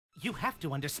You have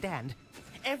to understand,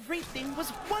 everything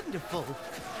was wonderful.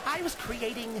 I was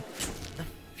creating the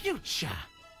future.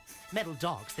 Metal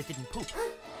dogs that didn't poop.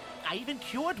 I even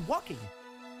cured walking.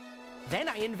 Then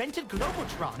I invented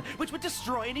Globotron, which would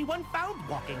destroy anyone found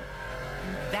walking.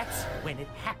 That's when it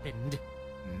happened.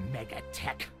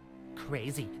 Megatech.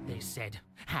 Crazy, they said.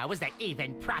 How is that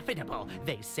even profitable,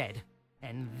 they said.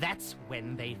 And that's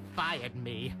when they fired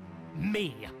me.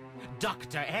 Me,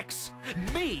 Dr. X.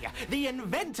 Me, the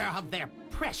inventor of their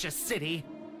precious city.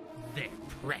 Their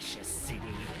precious city.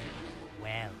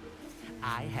 Well,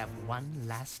 I have one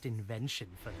last invention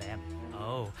for them.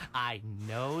 Oh, I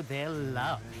know they'll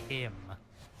love him.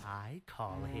 I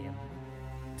call him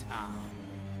Tom.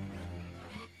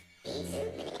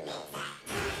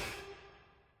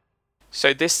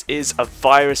 So this is A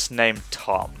Virus Named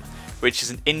Tom, which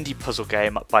is an indie puzzle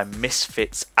game by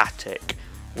Misfits Attic,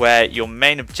 where your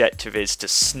main objective is to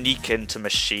sneak into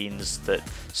machines that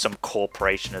some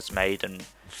corporation has made and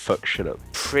fuck shit up.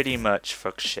 Pretty much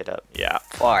fuck shit up, yeah.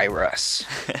 Virus.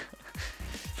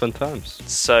 Fun times.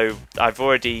 So I've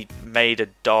already made a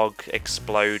dog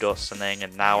explode or something,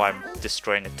 and now I'm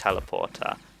destroying a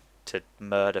teleporter to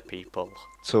murder people.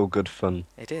 It's all good fun.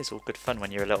 It is all good fun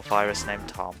when you're a little virus named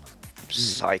Tom.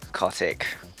 Psychotic.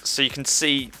 So you can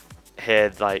see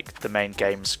here, like, the main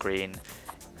game screen.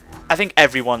 I think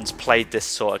everyone's played this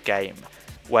sort of game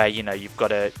where, you know, you've got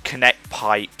to connect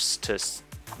pipes to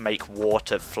make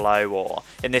water flow, or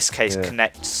in this case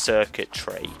connect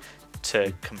circuitry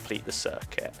to complete the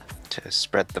circuit. To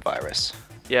spread the virus.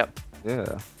 Yep.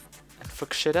 Yeah. And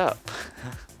fuck shit up.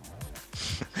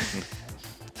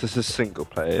 This is single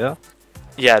player, yeah?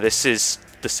 Yeah, this is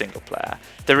the single player.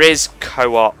 There is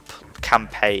co-op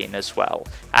campaign as well,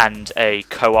 and a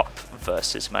co-op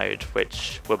versus mode,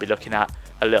 which we'll be looking at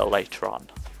a little later on.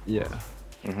 Yeah.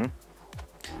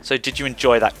 So did you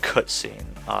enjoy that cutscene?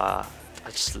 I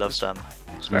just love them.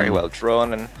 It's very well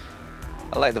drawn, and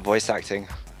I like the voice acting.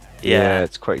 Yeah,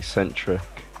 it's quite eccentric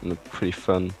and pretty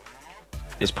fun.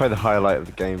 It's probably the highlight of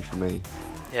the game for me.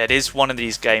 Yeah, it is one of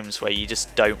these games where you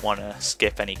just don't want to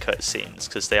skip any cutscenes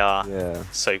because they are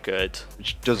so good.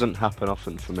 Which doesn't happen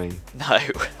often for me. No.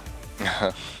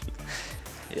 Yeah,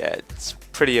 it's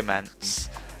pretty immense.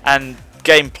 And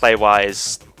gameplay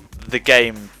wise, the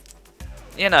game,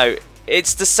 you know,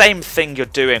 it's the same thing you're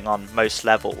doing on most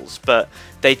levels, but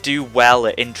they do well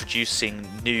at introducing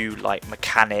new, like,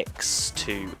 mechanics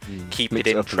to keep it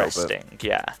interesting.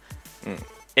 Yeah.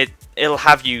 It'll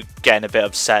have you getting a bit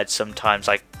upset sometimes.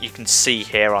 Like, you can see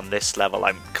here on this level,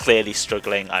 I'm clearly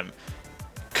struggling, I'm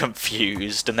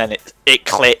confused, and then it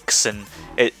clicks and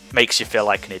it makes you feel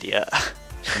like an idiot.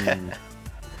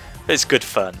 It's good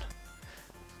fun.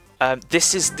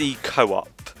 This is the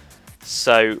co-op.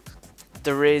 So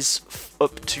there is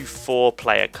up to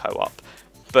 4-player co-op,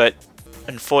 but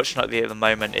unfortunately at the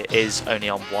moment it is only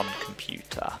on one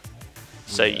computer.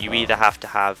 So you either have to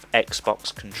have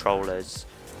Xbox controllers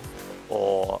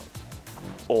or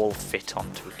all fit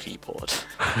onto a keyboard.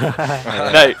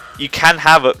 No, you can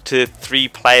have up to 3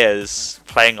 players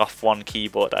playing off one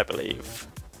keyboard, I believe.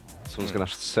 Someone's gonna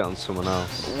have to sit on someone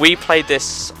else. We played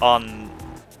this on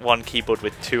one keyboard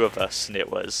with 2 of us, and it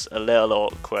was a little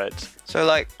awkward. So,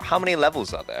 like, how many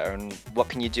levels are there, and what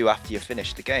can you do after you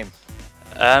finish the game?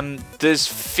 There's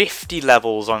 50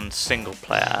 levels on single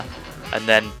player, and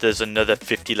then there's another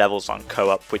 50 levels on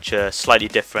co-op, which are slightly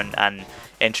different and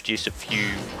introduce a few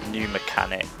new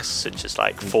mechanics, such as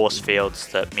like force fields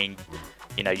that mean,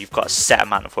 you know, you've got a set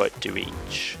amount of work to do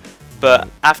each. But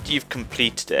after you've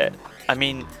completed it, I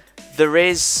mean, there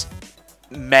is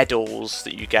medals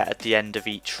that you get at the end of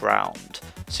each round,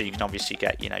 so you can obviously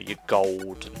get, you know, your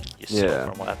gold and your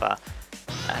silver and whatever.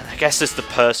 And I guess there's the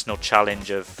personal challenge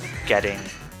of getting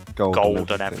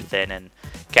gold on everything and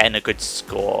getting a good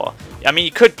score. I mean,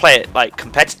 you could play it like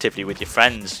competitively with your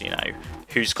friends, you know,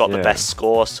 who's got the best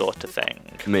score sort of thing.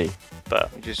 Me. But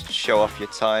you just show off your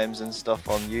times and stuff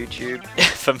on YouTube.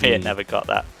 For me, it never got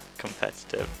that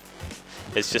competitive.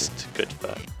 It's just good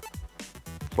fun.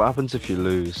 What happens if you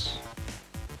lose?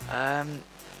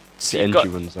 So the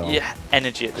you've got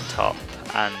energy at the top,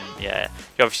 and you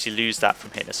obviously lose that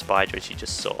from hitting a spider, as you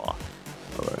just saw.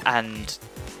 And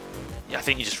I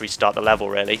think you just restart the level,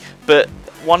 really. But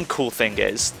one cool thing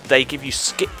is they give you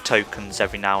skip tokens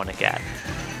every now and again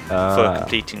for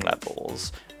completing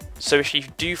levels. So if you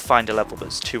do find a level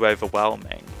that's too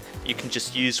overwhelming, you can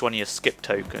just use one of your skip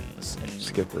tokens and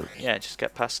skip it. Yeah, just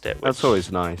get past it. That's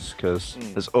always nice, because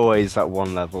there's always that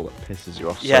one level that pisses you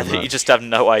off. Yeah, so that much. you just have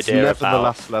no idea It's never about. the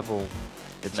last level.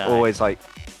 It's always like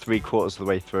 3/4 of the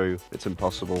way through. It's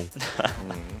impossible.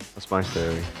 That's my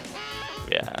theory.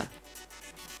 Yeah.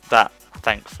 That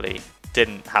thankfully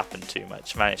didn't happen too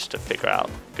much. Managed to figure out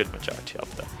a good majority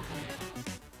of them.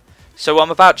 So what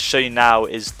I'm about to show you now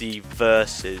is the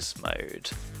versus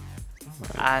mode.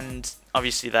 And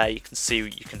obviously there you can see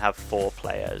you can have 4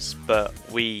 players, but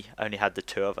we only had the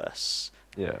 2 of us.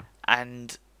 Yeah.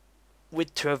 And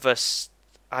with 2 of us,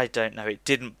 I don't know, it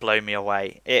didn't blow me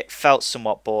away. It felt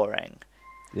somewhat boring.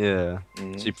 Yeah. So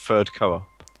you preferred co-op?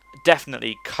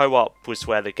 Definitely co-op was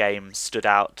where the game stood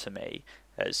out to me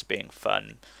as being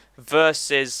fun.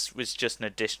 Versus was just an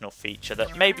additional feature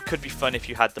that maybe could be fun if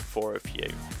you had the 4 of you.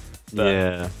 But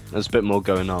yeah, there's a bit more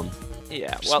going on.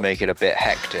 Yeah, Just make it a bit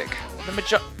hectic.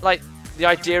 The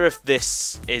idea of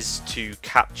this is to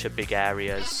capture big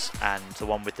areas, and the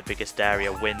one with the biggest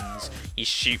area wins. You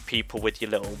shoot people with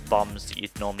your little bombs that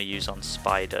you'd normally use on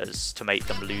spiders to make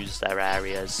them lose their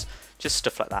areas. Just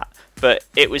stuff like that. But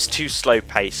it was too slow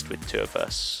paced with 2 of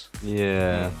us.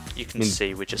 Yeah. You can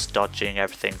see we're just dodging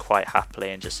everything quite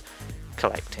happily and just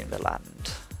collecting the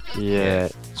land. Yeah,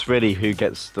 it's really who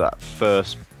gets that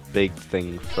first big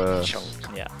thing first. Chunk.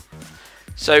 Yeah.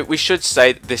 So we should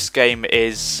say that this game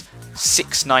is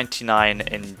 $6.99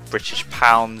 in British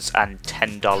pounds and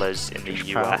 $10 in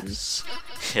the US.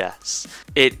 Yes.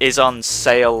 It is on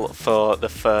sale for the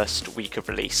first week of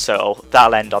release, so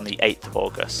that'll end on the 8th of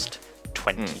August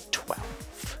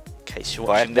 2012. In case you're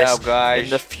watching this guys. in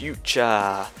the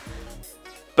future.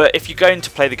 But if you're going to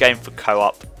play the game for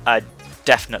co-op, I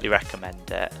definitely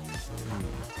recommend it.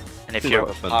 And if you're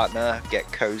a partner, get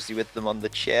cozy with them on the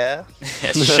chair.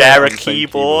 share a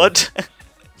keyboard.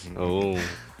 Oh,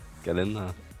 get in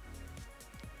there.